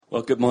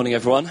Well, good morning,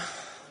 everyone.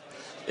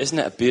 Isn't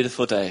it a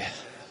beautiful day?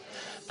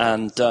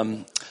 And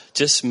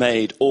just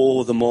made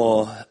all the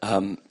more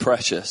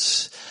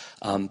precious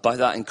by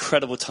that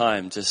incredible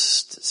time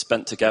just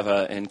spent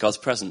together in God's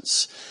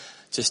presence,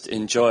 just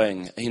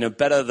enjoying.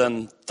 Better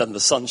than the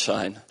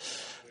sunshine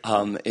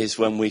is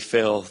when we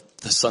feel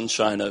the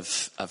sunshine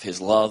of His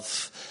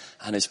love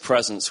and His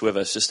presence with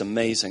us. Just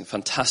amazing,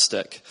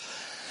 fantastic.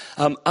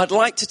 I'd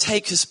like to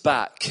take us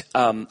back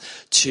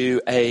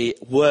to a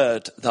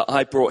word that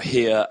I brought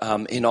here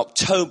in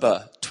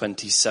October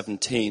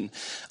 2017.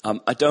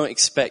 I don't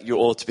expect you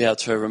all to be able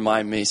to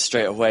remind me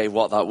straight away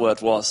what that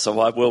word was, so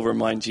I will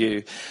remind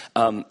you.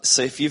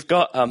 So if you've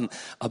got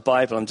a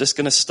Bible, I'm just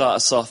going to start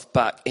us off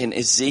back in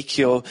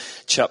Ezekiel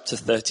chapter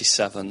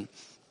 37.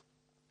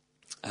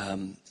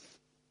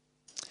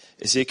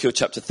 Ezekiel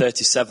chapter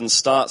 37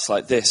 starts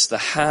like this. The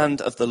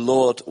hand of the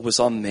Lord was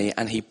on me,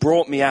 and He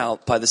brought me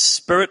out by the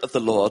Spirit of the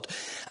Lord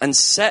and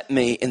set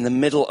me in the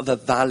middle of a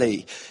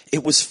valley.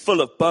 It was full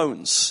of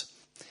bones.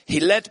 He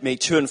led me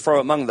to and fro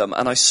among them,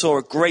 and I saw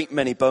a great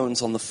many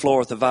bones on the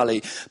floor of the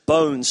valley,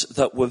 bones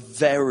that were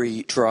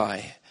very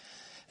dry.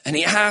 And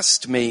He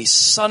asked me,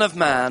 Son of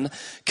man,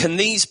 can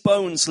these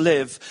bones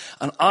live?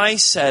 And I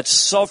said,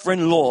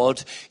 Sovereign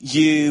Lord,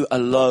 you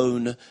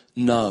alone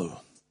know.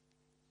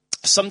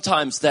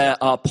 Sometimes there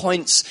are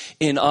points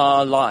in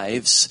our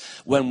lives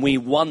when we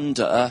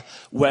wonder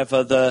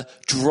whether the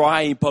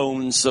dry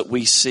bones that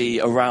we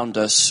see around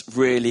us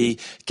really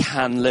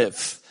can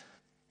live.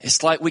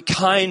 It's like we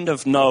kind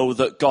of know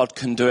that God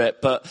can do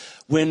it, but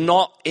we're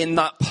not in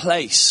that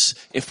place,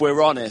 if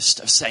we're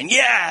honest, of saying,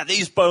 yeah,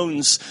 these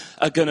bones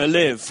are going to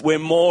live. We're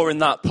more in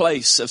that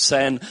place of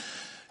saying,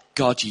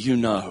 God, you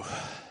know.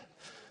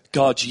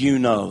 God, you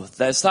know.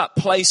 There's that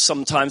place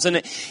sometimes, and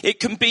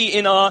it can be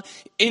in our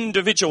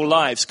individual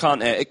lives,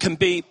 can't it? It can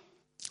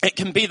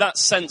be that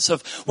sense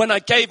of when I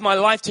gave my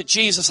life to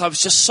Jesus, I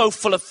was just so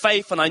full of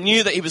faith, and I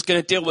knew that He was going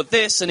to deal with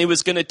this and He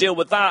was going to deal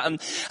with that. And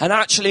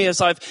actually,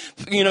 as I've,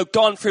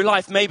 gone through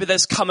life, maybe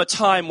there's come a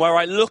time where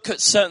I look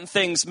at certain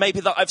things, maybe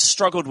that I've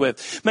struggled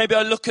with. Maybe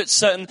I look at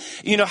certain,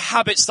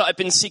 habits that I've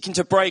been seeking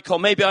to break, or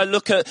maybe I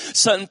look at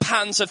certain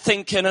patterns of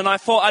thinking, and I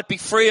thought I'd be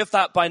free of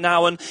that by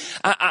now. And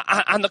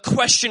the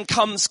question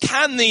comes,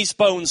 can these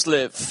bones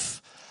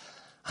live?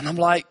 And I'm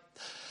like,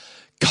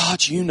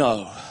 God, you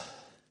know.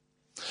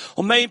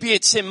 Or maybe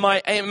it's in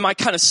my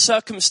kind of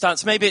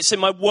circumstance. Maybe it's in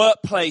my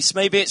workplace.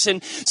 Maybe it's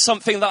in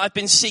something that I've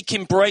been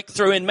seeking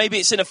breakthrough in. Maybe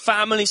it's in a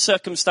family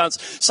circumstance,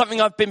 something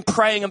I've been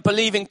praying and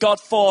believing God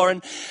for.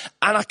 And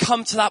I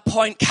come to that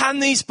point. Can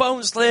these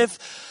bones live?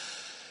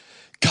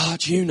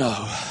 God, you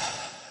know.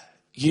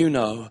 You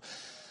know.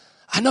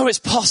 I know it's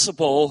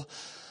possible,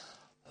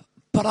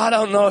 but I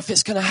don't know if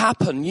it's going to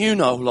happen. You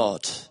know,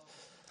 Lord.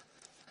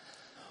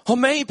 Or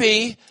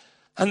maybe,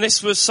 and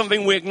this was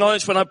something we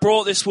acknowledged when I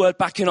brought this word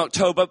back in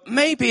October,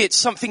 maybe it's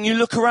something you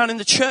look around in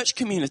the church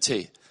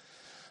community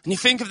and you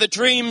think of the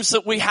dreams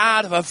that we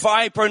had of a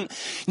vibrant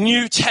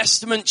New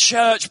Testament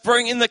church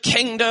bringing the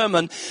kingdom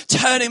and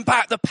turning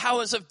back the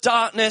powers of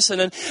darkness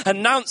and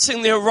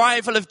announcing the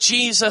arrival of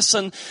Jesus.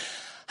 And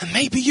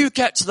maybe you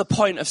get to the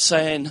point of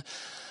saying,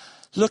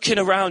 looking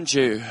around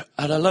you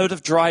at a load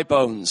of dry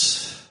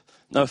bones,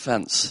 no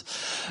offense,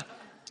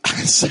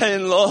 and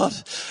saying, Lord,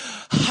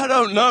 I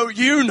don't know,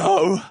 you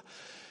know.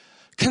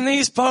 Can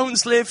these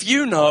bones live?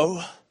 You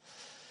know.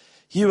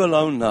 You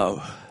alone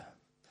know.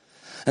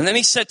 And then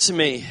He said to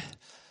me,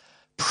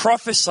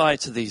 prophesy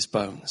to these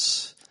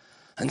bones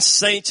and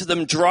say to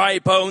them, dry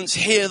bones,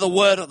 hear the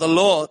word of the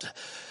Lord.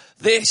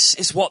 This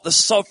is what the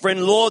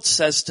sovereign Lord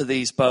says to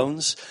these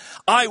bones.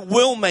 I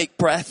will make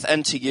breath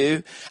enter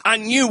you,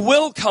 and you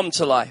will come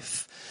to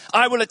life.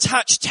 I will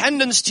attach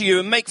tendons to you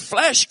and make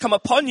flesh come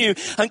upon you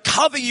and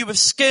cover you with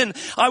skin.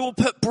 I will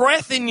put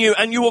breath in you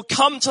and you will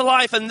come to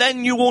life, and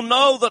then you will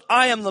know that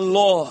I am the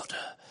Lord.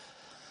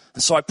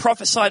 And so I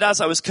prophesied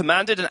as I was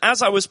commanded, and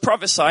as I was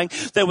prophesying,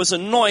 there was a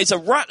noise, a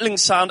rattling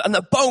sound, and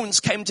the bones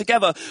came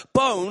together,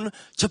 bone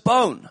to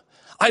bone.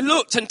 I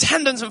looked, and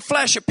tendons and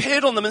flesh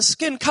appeared on them, and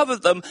skin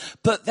covered them,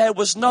 but there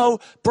was no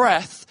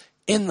breath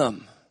in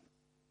them.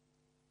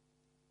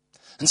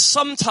 And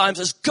sometimes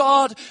as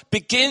God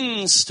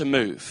begins to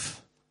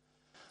move,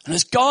 and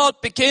as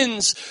God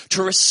begins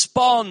to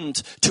respond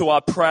to our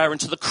prayer and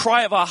to the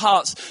cry of our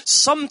hearts,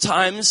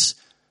 sometimes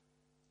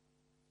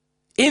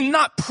in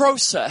that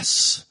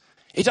process,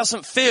 it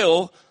doesn't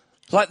feel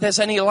like there's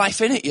any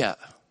life in it yet.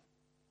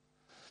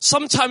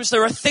 Sometimes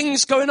there are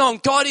things going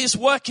on. God is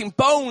working.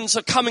 Bones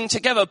are coming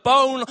together,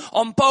 bone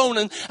on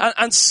bone,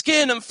 and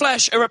skin and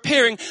flesh are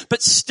appearing,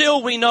 but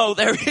still we know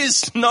there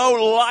is no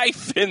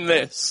life in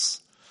this.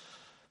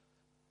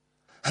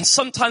 And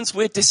sometimes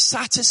we're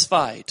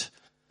dissatisfied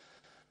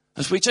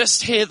as we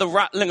just hear the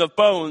rattling of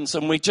bones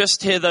and we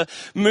just hear the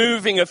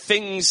moving of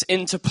things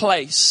into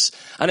place.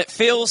 And it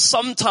feels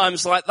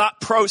sometimes like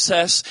that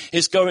process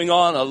is going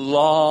on a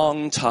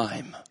long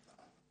time.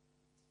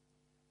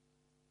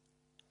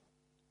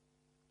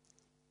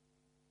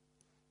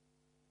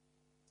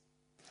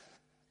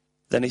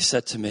 Then He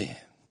said to me,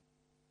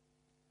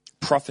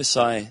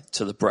 prophesy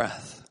to the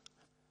breath.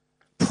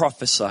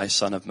 Prophesy,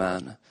 Son of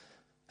Man,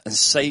 and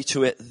say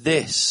to it,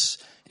 this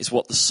is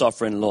what the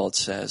sovereign Lord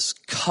says.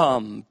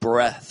 Come,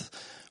 breath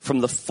from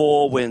the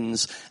four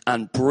winds,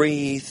 and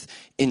breathe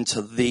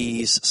into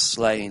these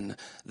slain,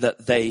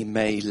 that they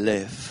may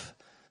live.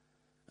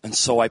 And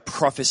so I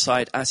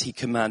prophesied as he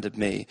commanded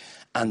me,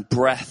 and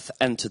breath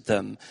entered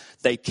them.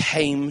 They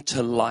came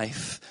to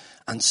life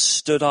and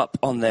stood up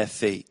on their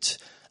feet,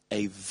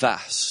 a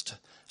vast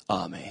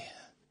army.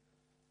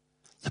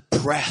 The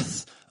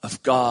breath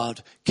of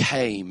God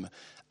came,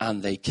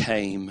 and they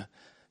came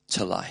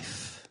to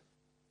life.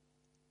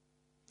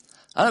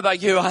 I don't know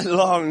about you, I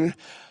long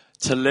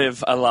to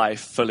live a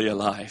life fully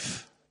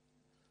alive.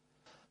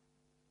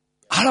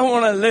 I don't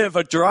want to live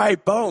a dry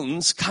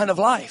bones kind of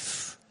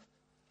life.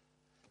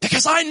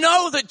 Because I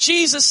know that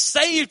Jesus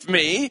saved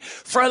me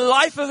for a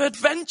life of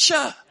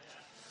adventure.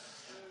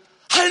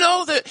 I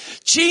know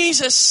that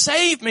Jesus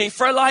saved me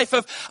for a life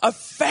of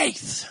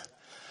faith,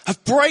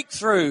 of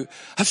breakthrough,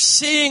 of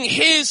seeing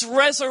his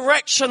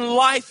resurrection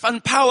life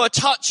and power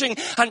touching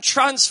and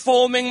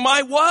transforming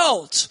my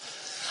world.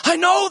 I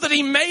know that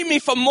he made me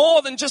for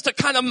more than just a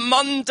kind of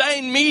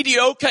mundane,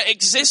 mediocre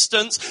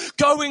existence,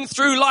 going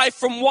through life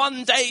from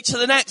one day to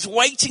the next,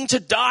 waiting to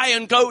die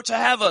and go to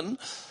heaven.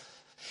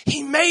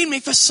 He made me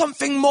for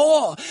something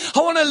more. I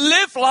want to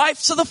live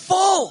life to the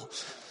full.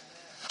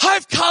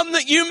 I've come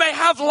that you may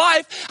have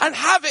life and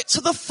have it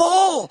to the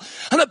full.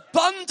 An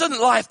abundant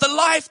life, the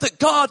life that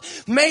God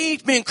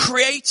made me and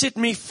created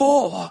me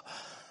for.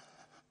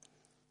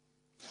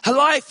 A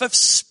life of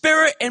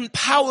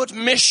spirit-empowered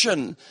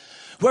mission,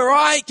 where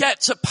I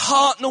get to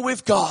partner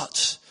with God.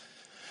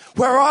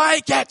 Where I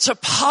get to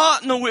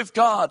partner with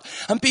God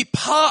and be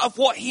part of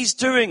what he's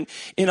doing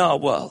in our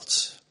world.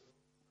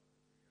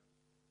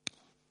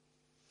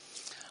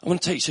 I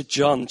want to take you to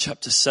John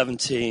chapter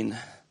 17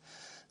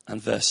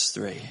 and verse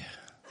 3.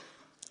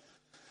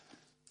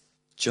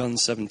 John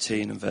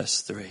 17 and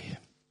verse 3.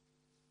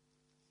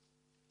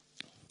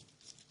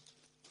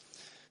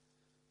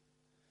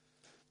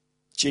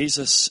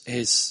 Jesus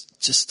is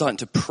just starting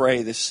to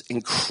pray this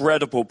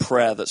incredible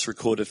prayer that's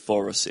recorded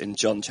for us in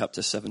John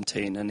chapter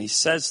 17. And he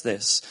says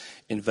this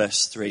in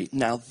verse 3.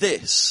 Now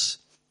this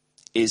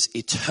is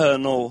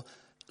eternal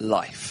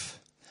life.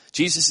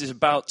 Jesus is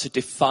about to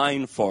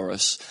define for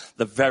us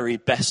the very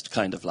best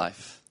kind of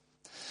life.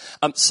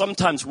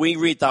 Sometimes we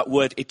read that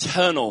word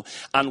eternal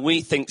and we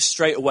think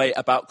straight away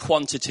about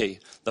quantity,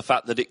 the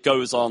fact that it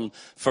goes on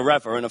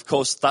forever. And of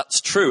course,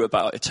 that's true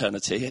about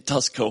eternity. It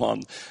does go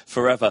on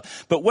forever.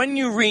 But when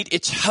you read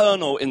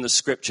eternal in the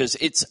scriptures,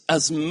 it's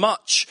as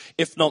much,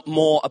 if not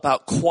more,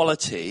 about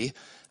quality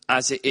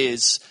as it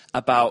is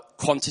about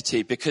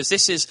quantity. Because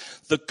this is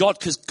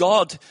because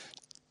God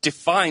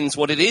defines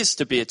what it is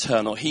to be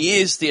eternal. He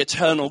is the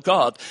eternal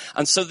God.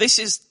 And so this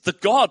is the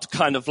God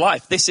kind of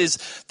life. This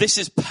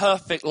is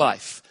perfect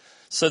life.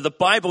 So the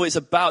Bible is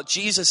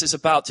Jesus is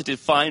about to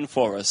define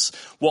for us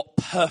what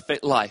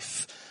perfect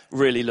life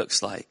really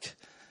looks like.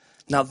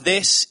 Now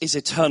this is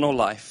eternal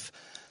life,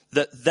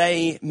 that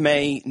they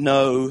may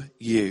know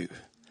you,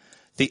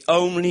 the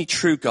only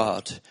true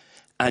God,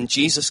 and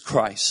Jesus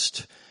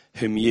Christ,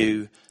 whom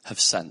you have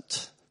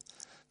sent.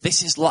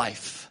 This is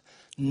life,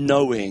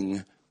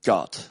 knowing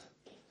God.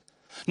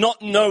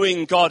 Not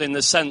knowing God in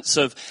the sense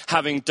of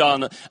having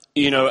done, a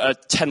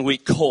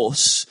 10-week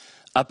course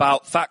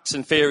about facts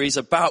and theories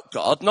about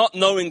God. Not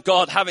knowing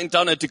God, having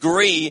done a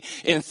degree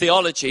in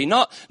theology.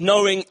 Not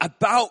knowing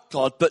about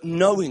God, but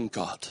knowing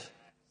God.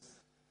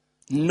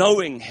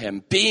 Knowing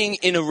him, being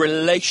in a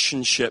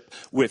relationship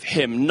with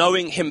him,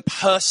 knowing him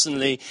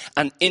personally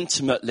and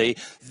intimately.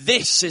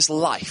 This is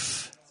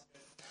life.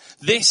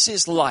 This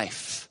is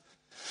life.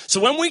 So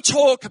when we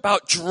talk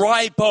about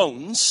dry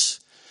bones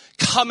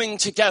coming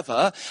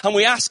together and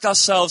we ask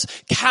ourselves,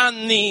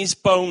 can these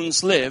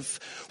bones live?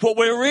 What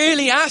we're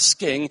really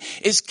asking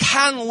is,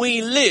 can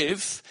we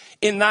live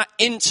in that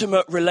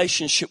intimate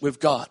relationship with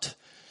God?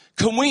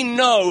 Can we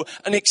know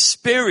and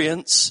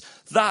experience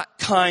that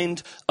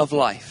kind of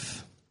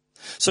life?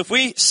 So if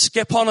we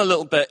skip on a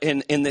little bit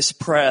in this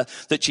prayer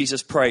that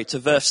Jesus prayed to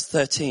verse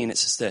 13, it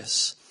says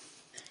this.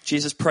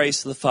 Jesus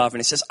prays to the Father and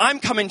he says, I'm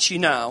coming to you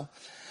now,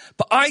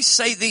 but I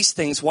say these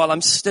things while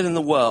I'm still in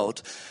the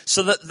world,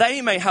 so that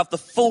they may have the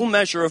full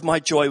measure of my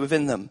joy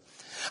within them.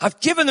 I've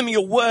given them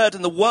your word,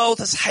 and the world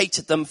has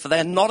hated them, for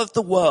they're not of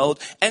the world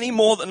any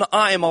more than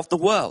I am of the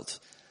world.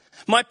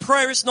 My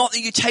prayer is not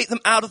that you take them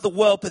out of the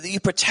world, but that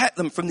you protect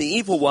them from the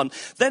evil one.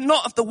 They're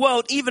not of the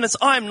world, even as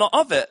I am not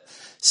of it.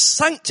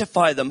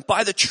 Sanctify them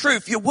by the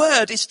truth. Your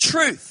word is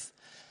truth.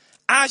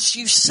 As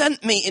you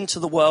sent me into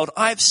the world,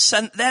 I have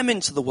sent them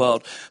into the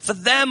world. For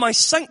them I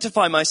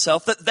sanctify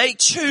myself, that they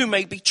too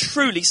may be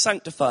truly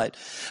sanctified.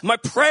 My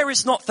prayer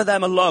is not for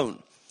them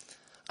alone.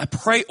 I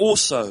pray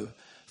also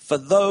for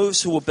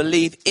those who will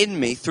believe in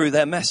me through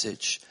their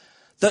message,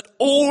 that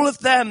all of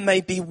them may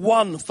be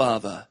one,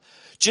 Father.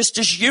 Just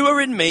as you are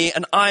in me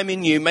and I am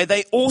in you, may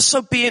they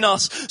also be in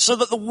us, so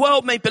that the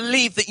world may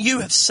believe that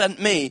you have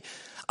sent me.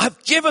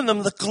 I've given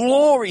them the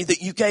glory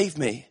that you gave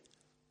me,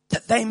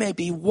 that they may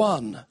be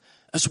one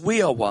as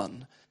we are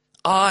one,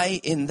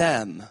 I in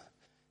them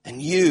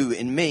and you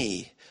in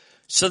me,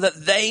 so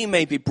that they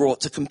may be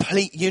brought to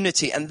complete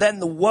unity. And then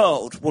the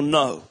world will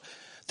know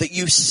that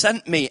you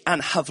sent me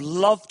and have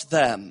loved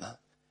them,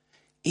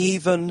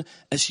 even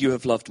as you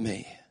have loved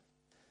me.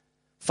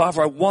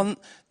 Father, I want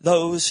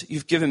those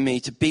you've given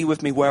me to be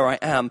with me where I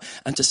am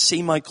and to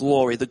see my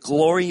glory, the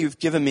glory you've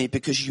given me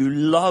because you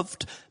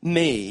loved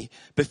me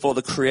before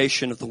the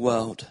creation of the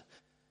world.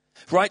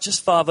 Righteous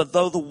Father,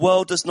 though the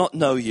world does not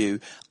know you,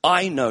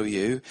 I know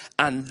you,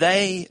 and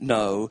they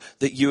know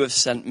that you have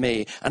sent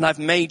me. And I've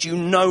made you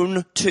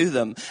known to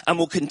them and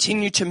will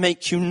continue to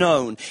make you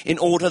known in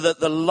order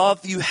that the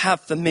love you have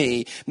for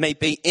me may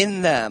be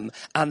in them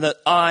and that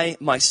I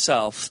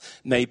myself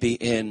may be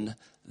in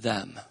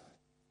them.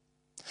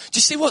 Do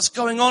you see what's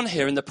going on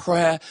here in the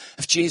prayer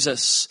of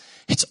Jesus?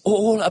 It's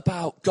all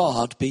about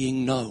God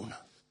being known.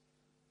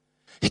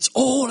 It's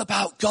all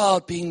about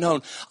God being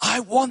known.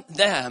 I want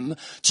them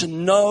to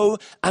know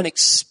and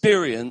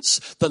experience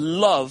the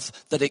love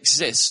that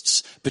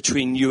exists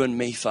between you and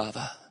me,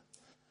 Father.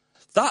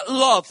 That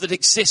love that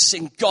exists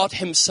in God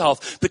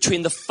himself,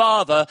 between the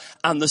Father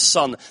and the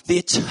Son, the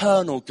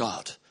eternal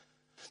God.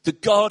 The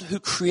God who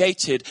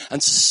created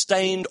and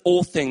sustained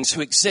all things,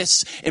 who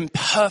exists in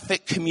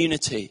perfect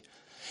community,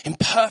 in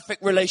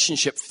perfect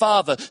relationship,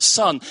 Father,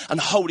 Son, and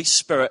Holy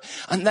Spirit.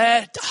 And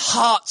their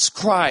heart's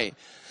cry,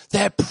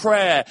 their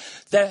prayer,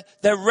 their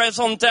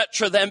raison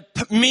d'etre, their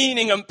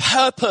meaning and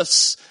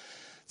purpose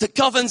that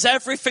governs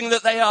everything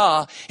that they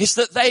are, is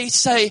that they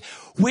say,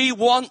 we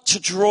want to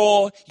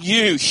draw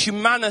you,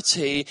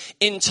 humanity,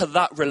 into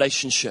that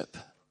relationship.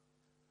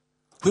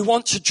 We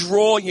want to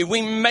draw you.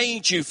 We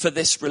made you for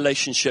this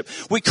relationship.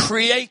 We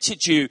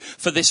created you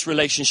for this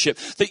relationship,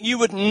 that you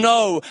would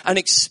know and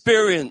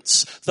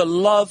experience the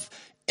love,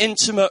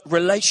 intimate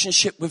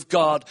relationship with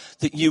God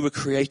that you were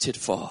created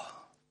for.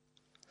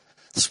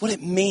 That's what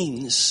it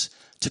means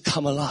to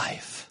come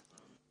alive.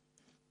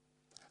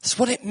 That's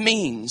what it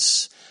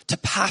means to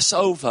pass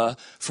over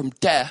from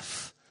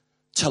death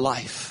to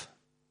life.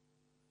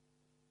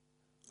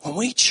 When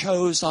we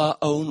chose our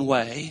own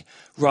way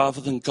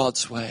rather than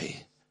God's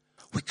way,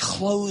 we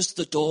closed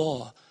the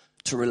door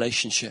to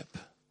relationship.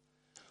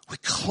 We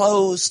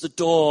closed the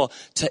door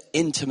to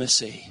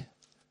intimacy.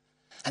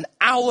 And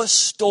our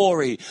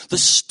story, the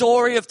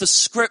story of the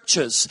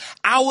scriptures,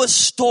 our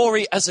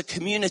story as a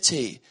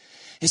community,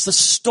 is the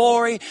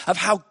story of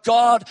how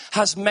God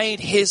has made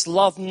his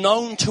love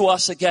known to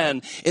us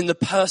again in the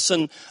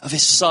person of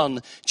his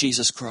Son,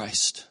 Jesus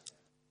Christ.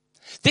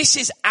 This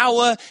is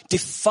our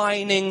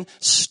defining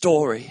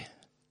story.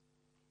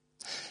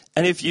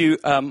 Any of you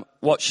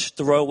watched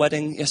the royal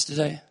wedding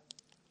yesterday?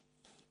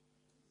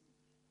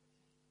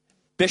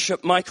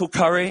 Bishop Michael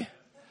Curry,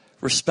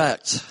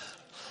 respect.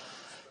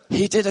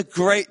 He did a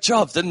great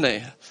job, didn't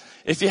he?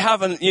 If you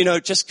haven't,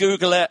 just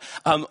Google it.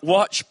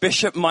 Watch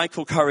Bishop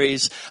Michael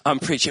Curry's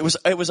preach. It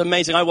was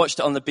amazing. I watched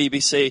it on the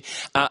BBC,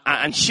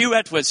 and Hugh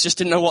Edwards just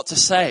didn't know what to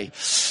say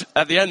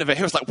at the end of it.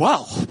 He was like,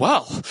 "Wow,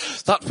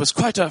 that was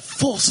quite a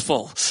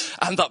forceful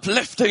and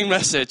uplifting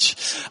message."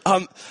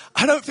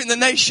 I don't think the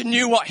nation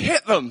knew what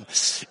hit them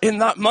in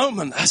that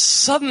moment. As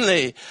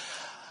suddenly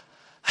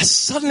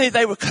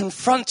they were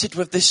confronted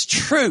with this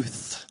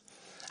truth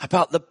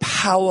about the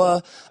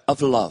power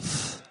of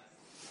love.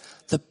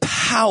 The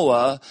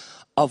power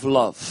of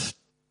love.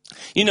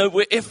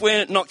 If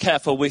we're not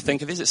careful, we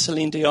think of, is it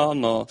Celine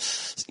Dion? Or,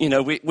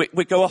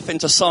 we go off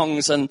into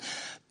songs,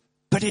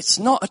 but it's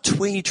not a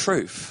twee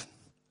truth.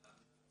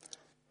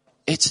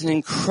 It's an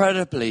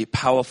incredibly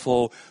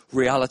powerful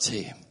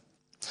reality.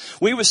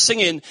 We were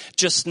singing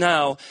just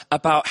now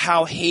about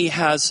how he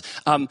has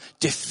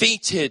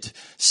defeated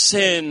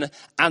sin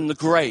and the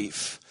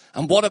grave.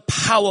 And what a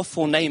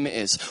powerful name it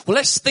is. Well,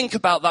 let's think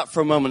about that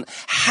for a moment.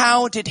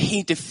 How did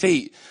he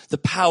defeat the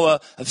power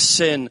of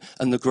sin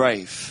and the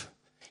grave?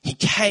 He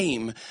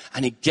came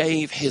and he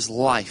gave his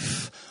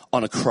life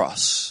on a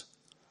cross.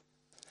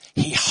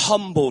 He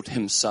humbled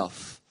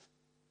himself.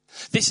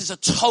 This is a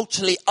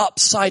totally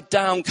upside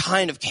down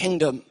kind of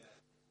kingdom.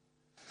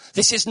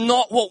 This is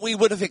not what we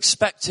would have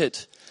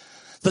expected.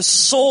 The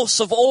source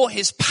of all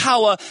his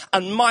power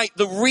and might,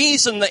 the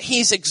reason that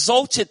he's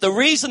exalted, the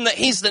reason that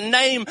he's the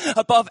name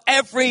above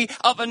every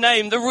other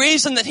name, the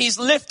reason that he's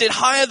lifted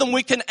higher than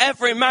we can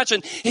ever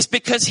imagine is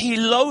because he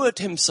lowered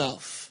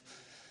himself,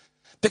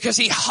 because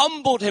he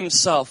humbled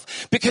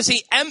himself, because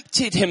he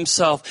emptied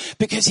himself,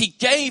 because he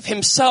gave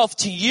himself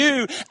to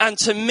you and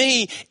to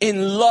me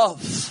in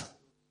love.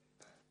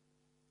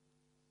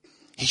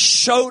 He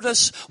showed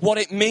us what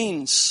it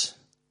means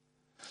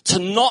to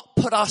not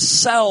put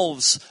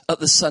ourselves at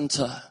the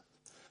center,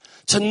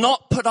 to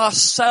not put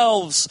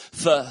ourselves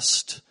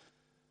first,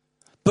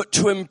 but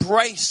to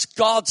embrace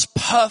God's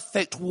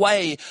perfect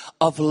way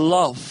of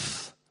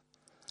love.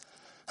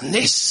 And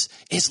this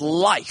is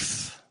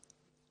life.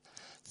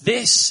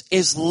 This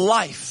is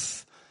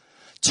life,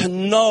 to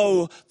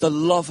know the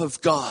love of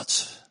God,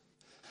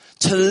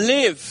 to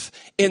live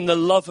in the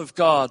love of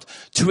God,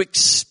 to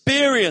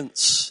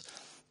experience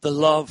the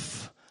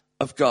love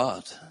of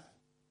God.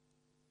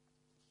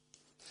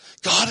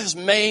 God has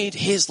made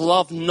his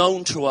love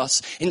known to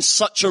us in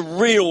such a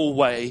real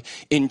way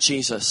in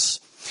Jesus.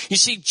 You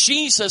see,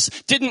 Jesus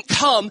didn't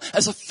come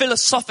as a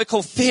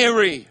philosophical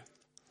theory.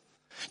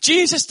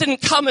 Jesus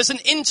didn't come as an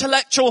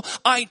intellectual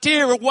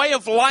idea, a way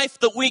of life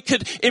that we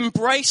could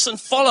embrace and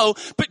follow.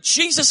 But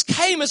Jesus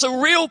came as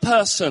a real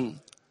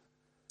person.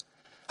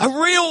 A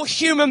real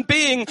human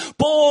being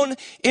born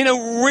in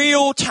a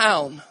real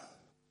town.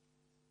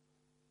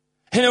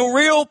 In a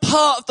real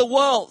part of the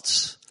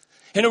world.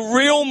 In a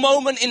real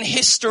moment in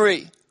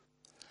history.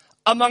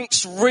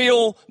 Amongst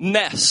real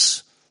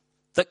mess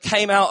that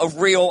came out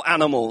of real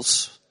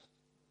animals.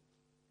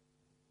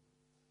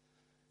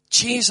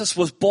 Jesus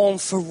was born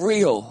for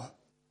real.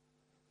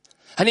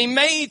 And he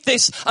made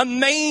this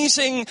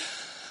amazing,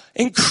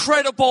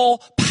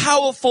 incredible,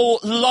 powerful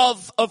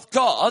love of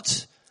God,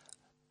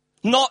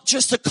 not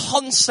just a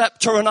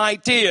concept or an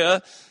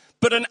idea,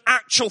 but an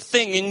actual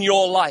thing in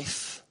your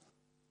life.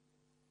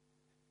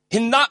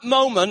 In that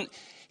moment,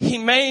 he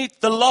made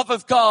the love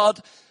of God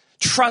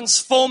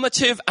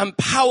transformative and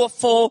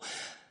powerful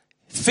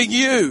for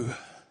you.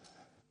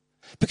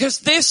 Because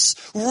this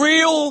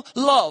real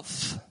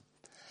love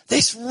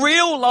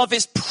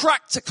is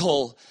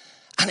practical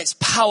and it's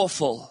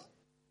powerful.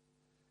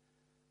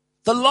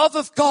 The love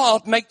of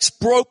God makes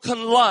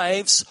broken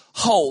lives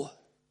whole.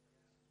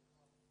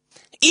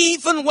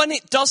 Even when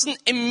it doesn't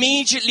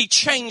immediately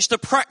change the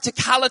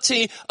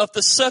practicality of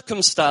the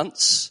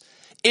circumstance,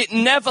 it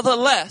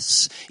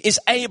nevertheless is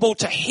able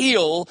to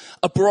heal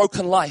a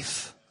broken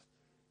life.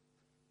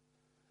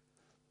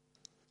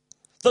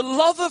 The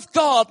love of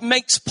God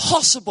makes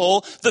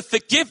possible the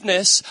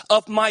forgiveness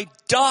of my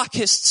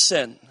darkest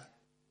sin.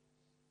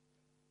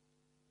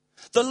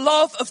 The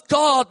love of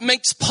God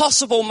makes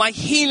possible my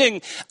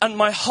healing and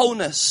my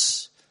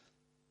wholeness.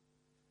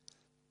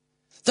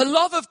 The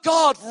love of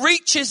God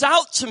reaches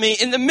out to me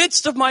in the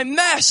midst of my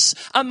mess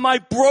and my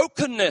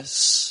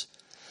brokenness.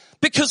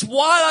 Because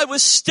while I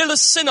was still a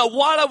sinner,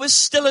 while I was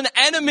still an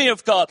enemy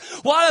of God,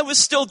 while I was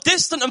still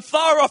distant and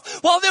far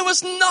off, while there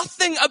was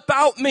nothing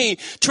about me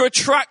to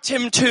attract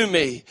him to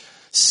me,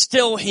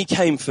 still he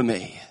came for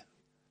me.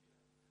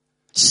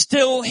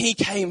 Still he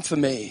came for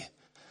me.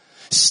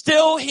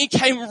 Still he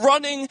came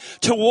running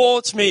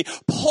towards me,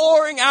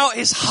 pouring out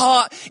his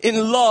heart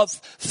in love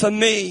for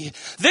me.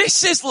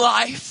 This is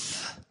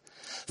life.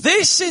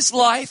 This is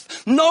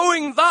life,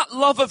 knowing that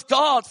love of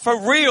God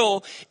for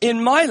real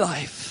in my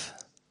life.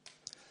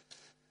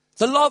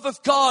 The love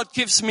of God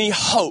gives me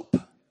hope.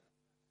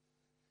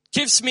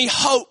 Gives me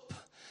hope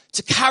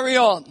to carry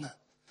on.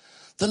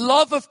 The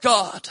love of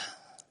God.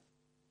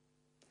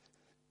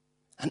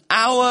 And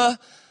our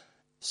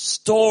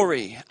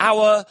story,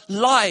 our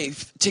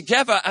life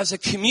together as a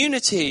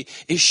community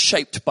is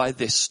shaped by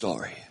this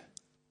story.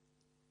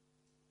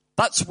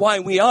 That's why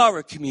we are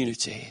a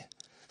community.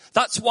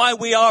 That's why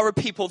we are a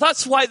people.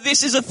 That's why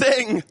this is a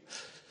thing.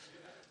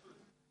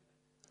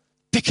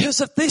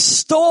 Because of this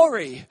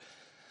story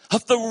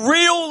of the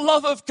real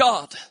love of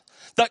God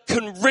that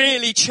can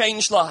really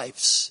change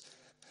lives,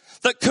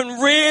 that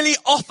can really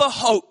offer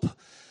hope,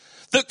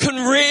 that can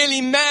really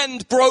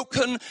mend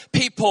broken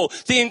people,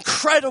 the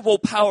incredible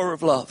power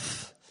of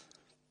love.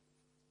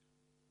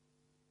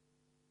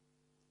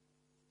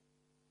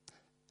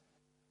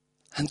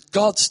 And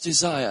God's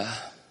desire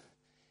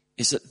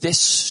is that this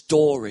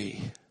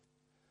story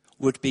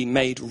would be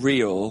made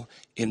real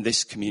in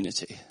this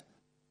community.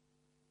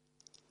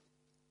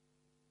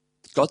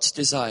 God's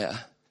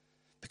desire,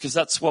 because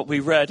that's what we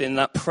read in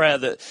that prayer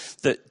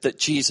that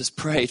Jesus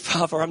prayed.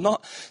 Father, I'm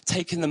not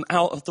taking them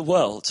out of the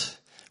world.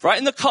 Right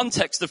in the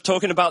context of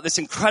talking about this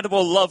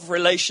incredible love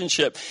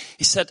relationship,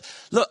 he said,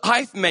 look,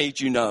 I've made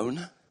you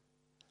known.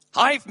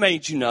 I've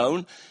made you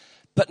known,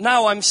 but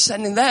now I'm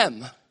sending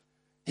them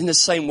in the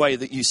same way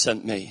that you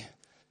sent me.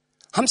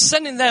 I'm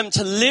sending them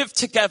to live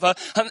together.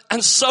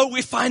 And so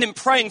we find him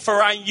praying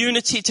for our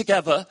unity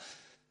together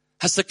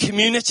as the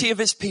community of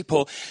his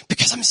people,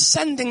 because I'm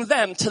sending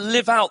them to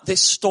live out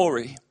this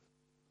story.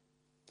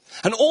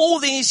 And all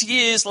these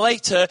years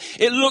later,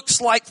 it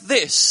looks like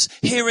this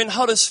here in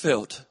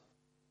Huddersfield.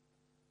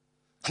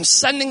 I'm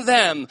sending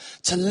them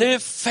to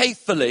live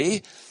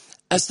faithfully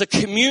as the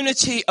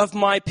community of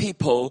my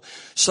people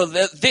so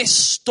that this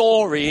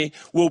story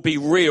will be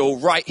real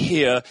right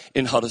here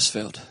in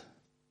Huddersfield.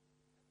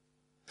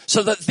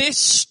 So that this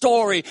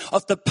story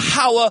of the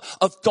power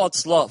of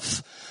God's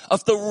love,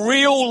 of the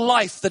real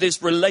life that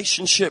is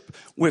relationship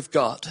with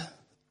God.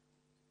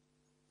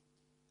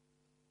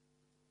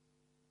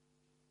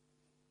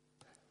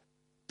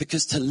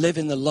 Because to live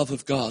in the love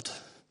of God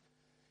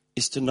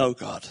is to know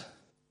God.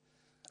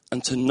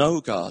 And to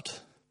know God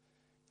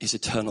is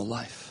eternal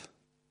life.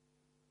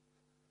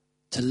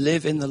 To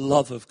live in the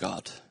love of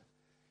God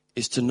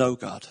is to know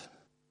God.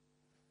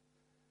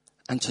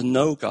 And to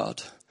know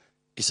God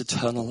is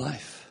eternal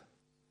life.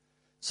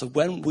 So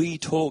when we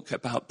talk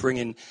about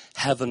bringing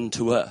heaven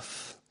to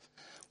earth,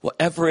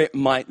 whatever it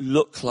might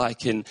look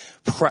like in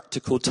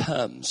practical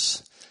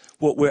terms,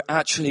 what we're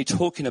actually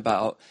talking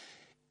about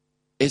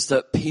is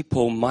that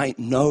people might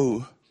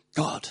know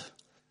God,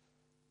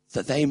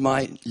 that they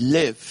might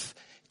live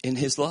in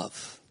his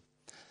love.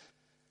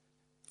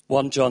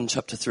 1 John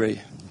chapter 3.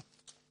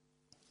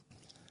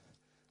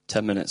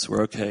 10 minutes,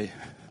 we're okay.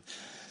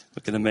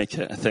 We're going to make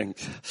it, I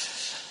think.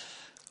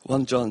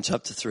 1 John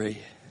chapter 3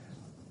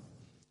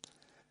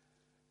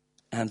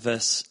 and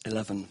verse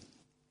 11.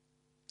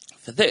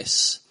 For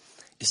this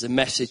is the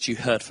message you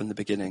heard from the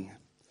beginning.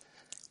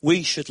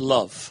 We should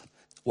love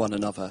one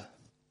another.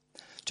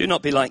 Do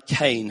not be like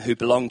Cain, who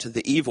belonged to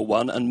the evil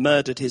one and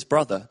murdered his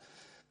brother.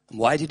 And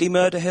why did he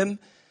murder him?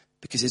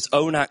 Because his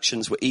own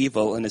actions were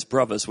evil and his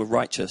brothers were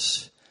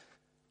righteous.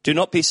 Do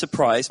not be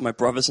surprised, my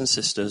brothers and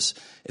sisters,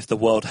 if the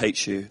world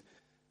hates you.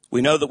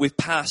 We know that we've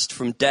passed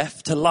from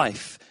death to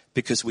life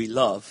because we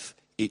love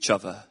each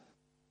other.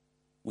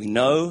 We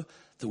know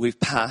that we've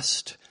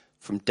passed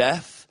from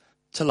death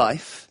to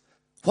life.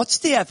 What's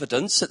the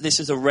evidence that this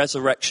is a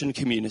resurrection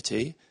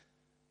community?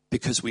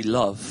 Because we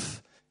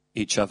love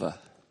each other.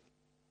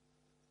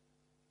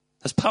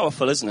 That's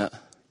powerful, isn't it?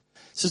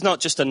 This is not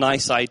just a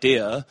nice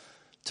idea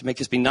to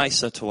make us be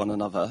nicer to one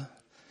another.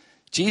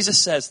 Jesus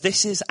says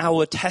this is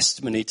our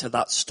testimony to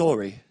that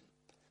story.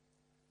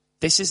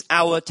 This is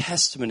our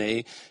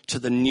testimony to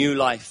the new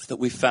life that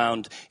we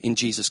found in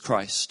Jesus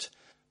Christ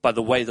by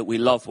the way that we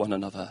love one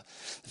another.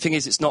 The thing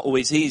is, it's not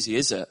always easy,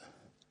 is it?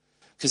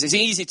 Because it's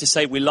easy to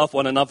say we love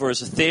one another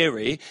as a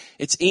theory.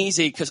 It's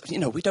easy because,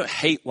 we don't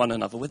hate one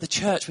another. We're the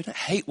church. We don't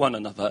hate one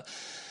another.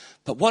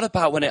 But what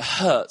about when it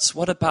hurts?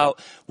 What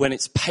about when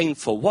it's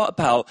painful? What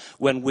about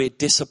when we're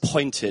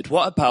disappointed?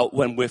 What about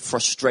when we're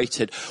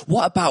frustrated?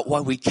 What about why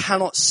we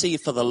cannot see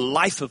for the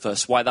life of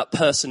us why that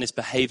person is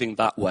behaving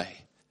that way?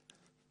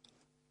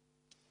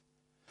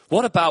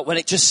 What about when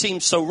it just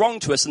seems so wrong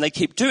to us and they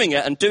keep doing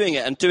it and doing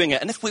it and doing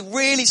it? And if we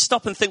really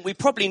stop and think, we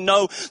probably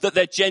know that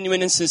they're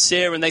genuine and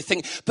sincere and they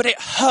think, but it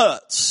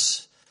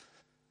hurts.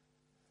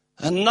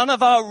 And none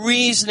of our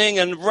reasoning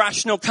and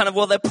rational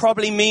they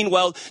probably mean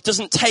well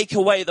doesn't take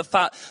away the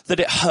fact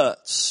that it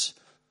hurts.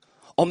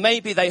 Or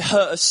maybe they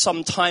hurt us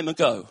some time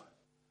ago.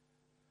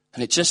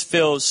 And it just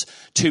feels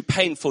too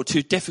painful,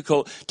 too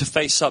difficult to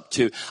face up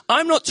to.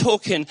 I'm not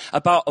talking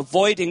about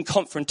avoiding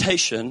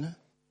confrontation.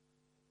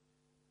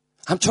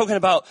 I'm talking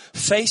about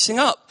facing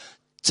up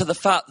to the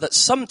fact that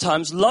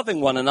sometimes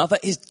loving one another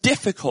is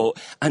difficult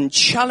and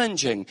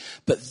challenging.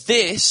 But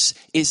this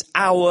is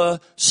our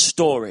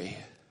story.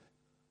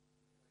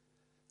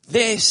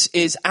 This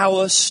is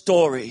our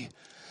story,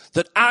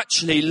 that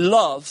actually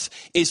love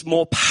is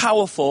more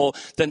powerful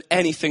than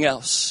anything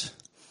else.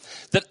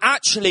 That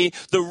actually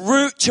the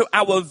route to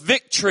our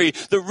victory,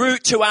 the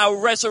route to our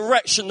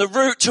resurrection, the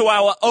route to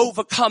our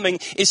overcoming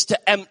is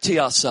to empty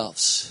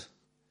ourselves.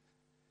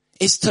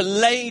 Is to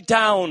lay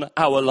down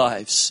our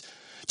lives.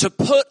 To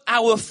put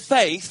our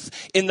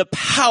faith in the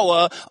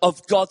power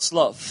of God's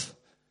love.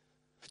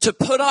 To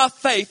put our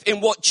faith in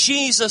what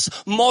Jesus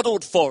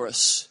modeled for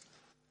us.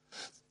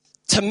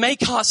 To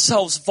make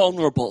ourselves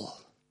vulnerable.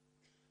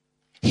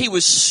 He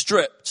was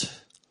stripped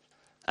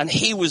and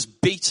he was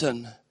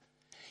beaten.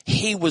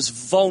 He was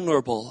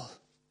vulnerable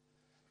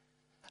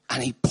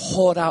and he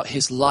poured out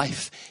his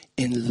life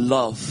in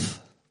love.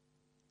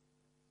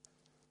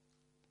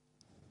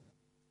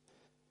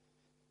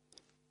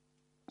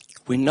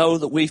 We know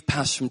that we've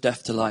passed from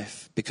death to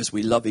life because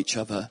we love each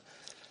other.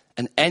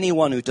 And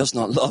anyone who does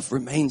not love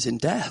remains in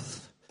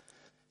death.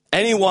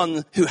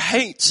 Anyone who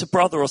hates a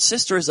brother or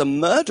sister is a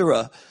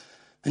murderer.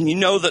 And you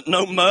know that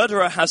no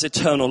murderer has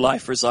eternal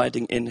life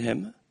residing in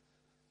him.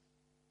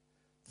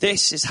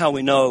 This is how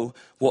we know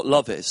what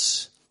love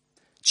is.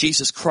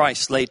 Jesus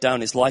Christ laid down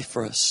his life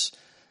for us.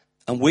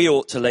 And we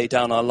ought to lay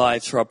down our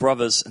lives for our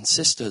brothers and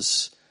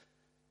sisters.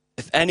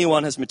 If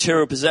anyone has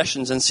material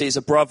possessions and sees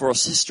a brother or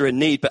sister in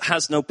need but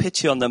has no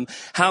pity on them,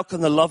 how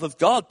can the love of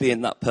God be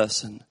in that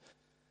person?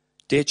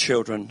 Dear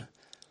children,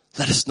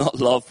 let us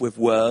not love with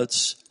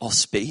words or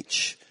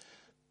speech,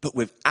 but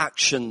with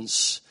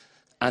actions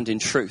and in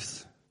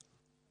truth.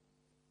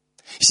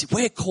 You see,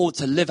 we're called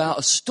to live out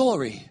a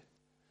story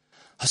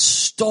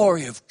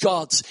of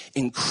God's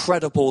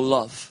incredible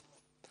love.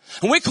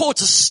 And we're called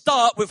to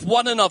start with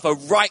one another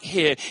right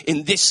here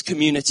in this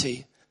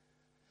community.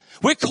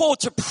 We're called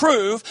to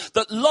prove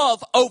that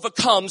love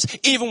overcomes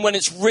even when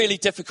it's really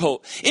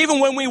difficult. Even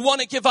when we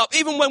want to give up.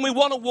 Even when we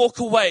want to walk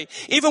away.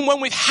 Even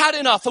when we've had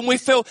enough and we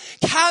feel,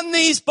 can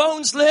these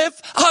bones live?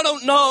 I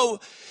don't know.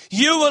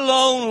 You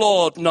alone,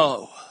 Lord,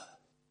 know.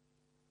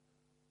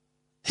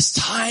 It's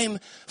time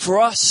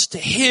for us to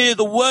hear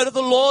the word of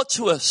the Lord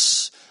to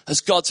us as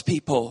God's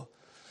people.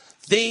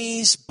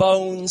 These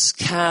bones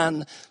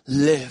can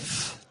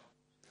live.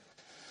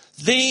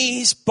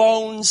 These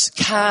bones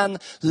can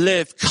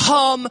live.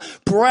 Come,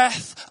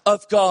 breath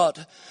of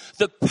God.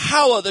 The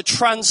power, the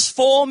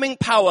transforming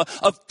power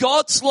of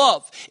God's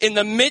love in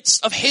the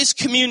midst of his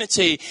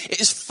community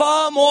is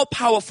far more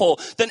powerful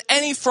than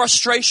any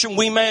frustration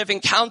we may have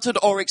encountered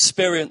or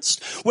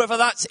experienced. Whether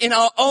that's in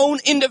our own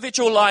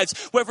individual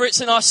lives, whether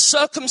it's in our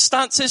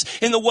circumstances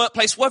in the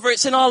workplace, whether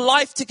it's in our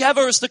life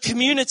together as the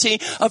community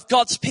of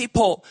God's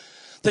people.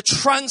 The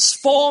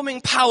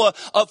transforming power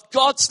of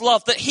God's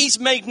love that he's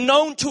made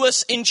known to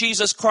us in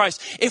Jesus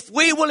Christ. If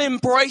we will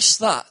embrace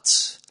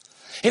that,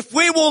 if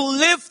we will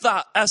live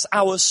that as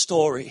our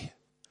story,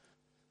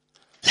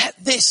 let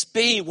this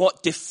be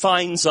what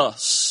defines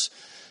us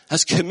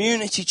as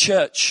Community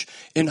Church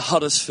in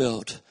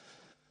Huddersfield.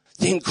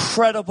 The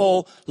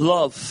incredible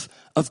love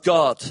of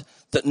God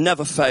that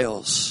never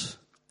fails.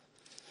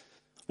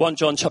 1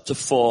 John chapter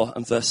 4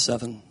 and verse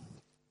 7.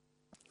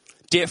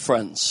 Dear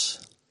friends,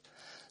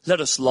 let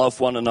us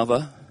love one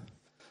another,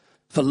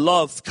 for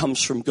love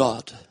comes from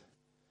God.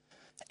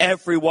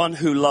 Everyone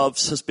who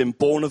loves has been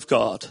born of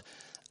God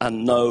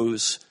and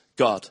knows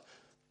God.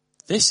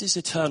 This is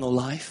eternal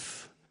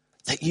life,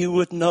 that you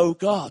would know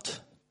God.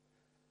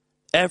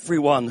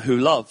 Everyone who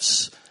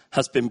loves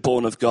has been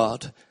born of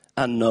God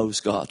and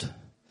knows God.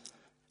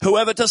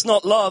 Whoever does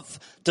not love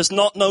does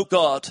not know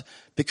God,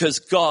 because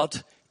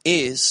God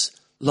is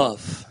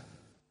love.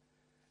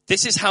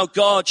 This is how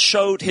God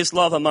showed his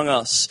love among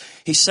us.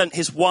 He sent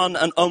his one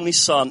and only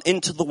Son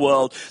into the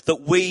world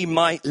that we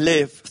might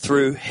live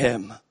through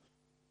him.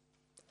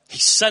 He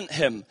sent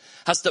him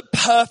as the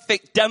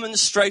perfect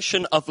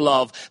demonstration of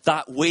love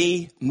that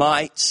we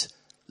might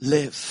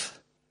live.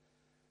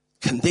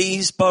 Can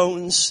these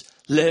bones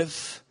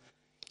live?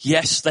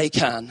 Yes, they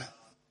can.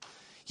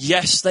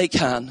 Yes, they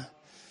can.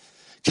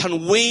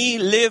 Can we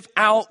live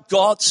out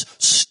God's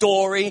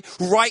story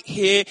right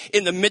here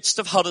in the midst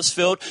of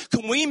Huddersfield?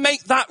 Can we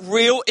make that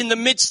real in the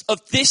midst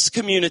of this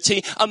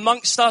community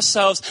amongst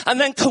ourselves? And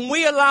then can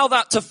we allow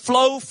that to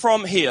flow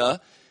from here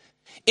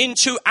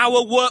into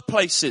our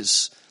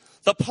workplaces?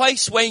 The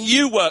place where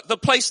you work, the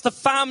place, the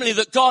family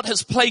that God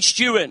has placed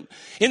you in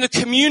the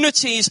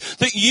communities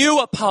that you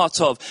are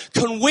part of.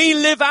 Can we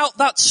live out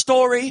that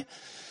story?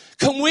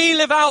 Can we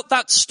live out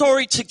that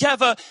story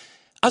together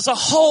as a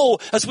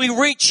whole, as we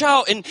reach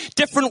out in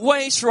different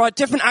ways through our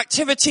different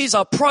activities,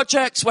 our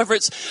projects, whether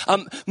it's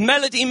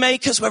Melody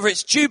Makers, whether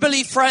it's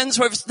Jubilee Friends,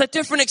 whether it's the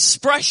different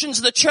expressions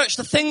of the church,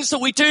 the things that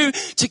we do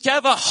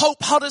together,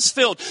 Hope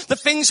Huddersfield, the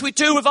things we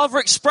do with other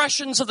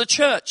expressions of the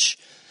church.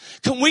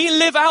 Can we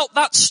live out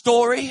that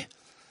story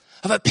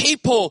of a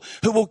people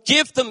who will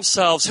give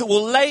themselves, who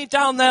will lay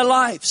down their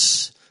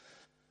lives,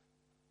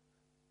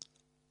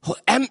 who will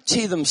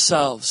empty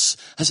themselves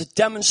as a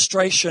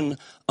demonstration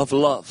of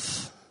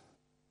love?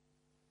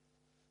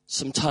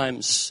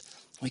 Sometimes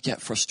we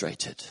get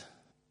frustrated.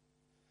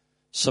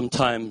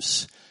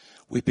 Sometimes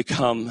we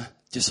become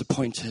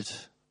disappointed.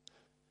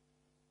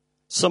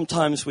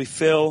 Sometimes we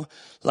feel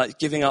like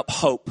giving up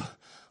hope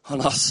on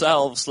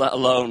ourselves, let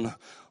alone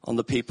on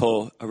the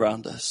people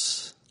around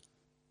us.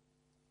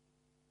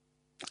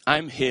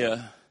 I'm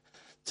here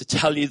to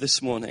tell you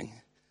this morning,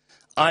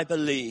 I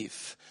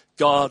believe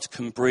God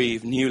can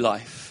breathe new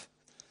life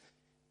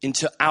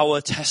into our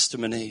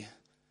testimony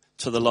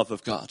to the love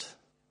of God.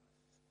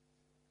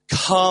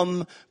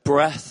 Come,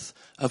 breath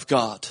of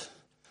God,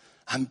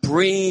 and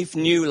breathe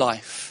new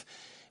life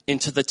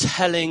into the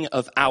telling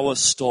of our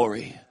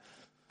story.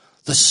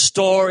 The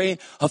story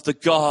of the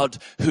God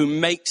who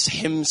makes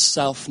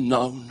himself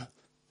known,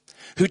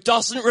 who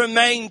doesn't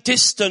remain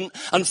distant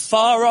and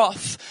far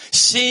off,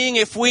 seeing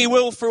if we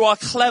will, through our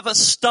clever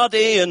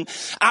study and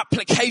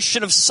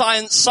application of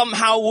science,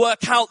 somehow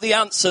work out the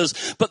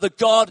answers, but the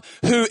God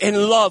who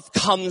in love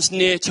comes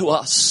near to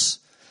us.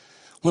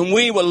 When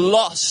we were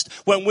lost,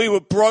 when we were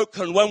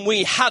broken, when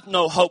we had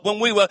no hope, when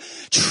we were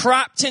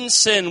trapped in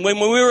sin, when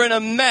we were in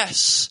a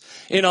mess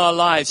in our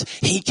lives,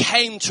 he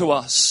came to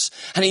us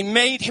and he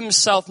made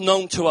himself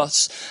known to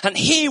us. And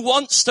he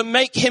wants to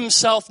make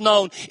himself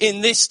known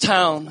in this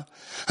town.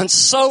 And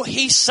so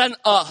he sent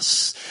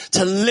us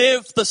to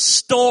live the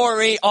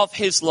story of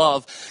his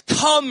love.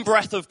 Come,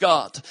 breath of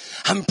God,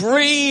 and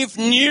breathe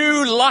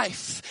new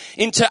life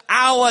into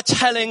our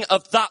telling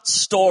of that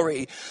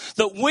story,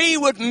 that we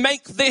would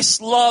make this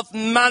love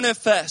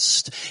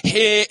manifest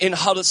here in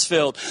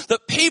Huddersfield,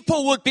 that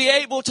people would be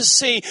able to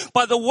see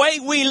by the way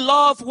we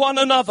love one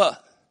another,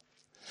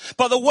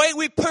 by the way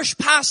we push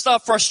past our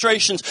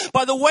frustrations,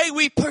 by the way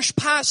we push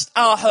past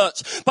our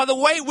hurts, by the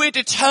way we're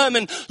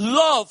determined,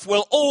 love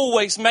will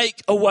always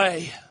make a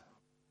way.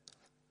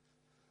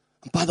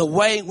 And by the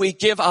way we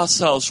give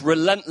ourselves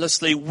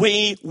relentlessly,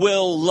 we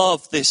will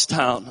love this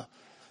town.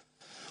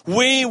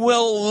 We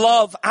will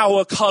love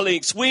our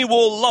colleagues. We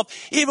will love,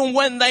 even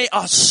when they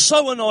are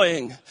so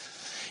annoying,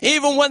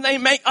 even when they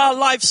make our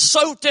lives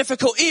so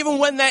difficult, even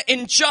when they're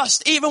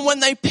unjust, even when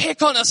they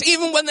pick on us,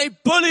 even when they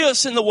bully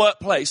us in the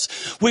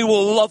workplace, we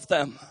will love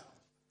them.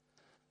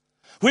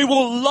 We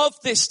will love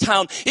this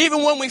town,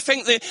 even when we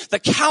think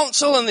the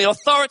council and the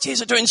authorities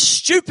are doing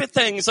stupid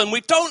things and we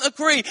don't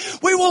agree,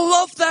 we will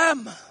love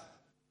them.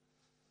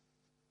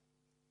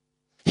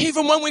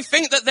 Even when we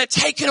think that they're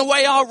taking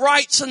away our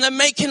rights and they're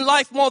making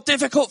life more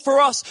difficult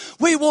for us,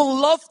 we will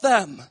love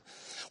them.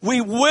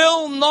 We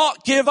will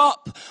not give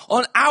up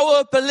on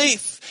our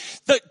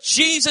belief that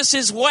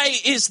Jesus' way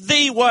is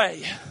the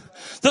way.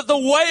 that the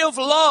way of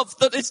love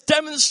that is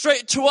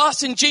demonstrated to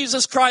us in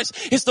Jesus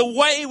Christ is the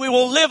way we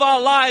will live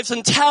our lives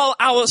and tell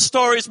our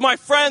stories. My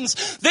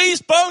friends,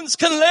 these bones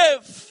can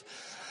live.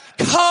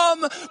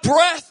 Come,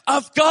 breath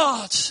of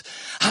God,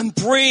 and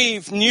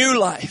breathe new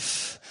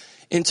life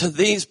into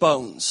these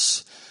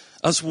bones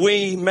as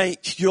we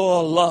make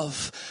your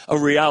love a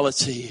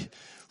reality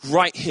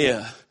right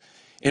here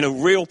in a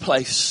real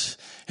place,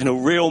 in a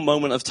real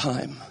moment of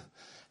time.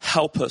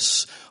 Help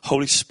us,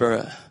 Holy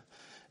Spirit.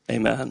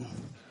 Amen.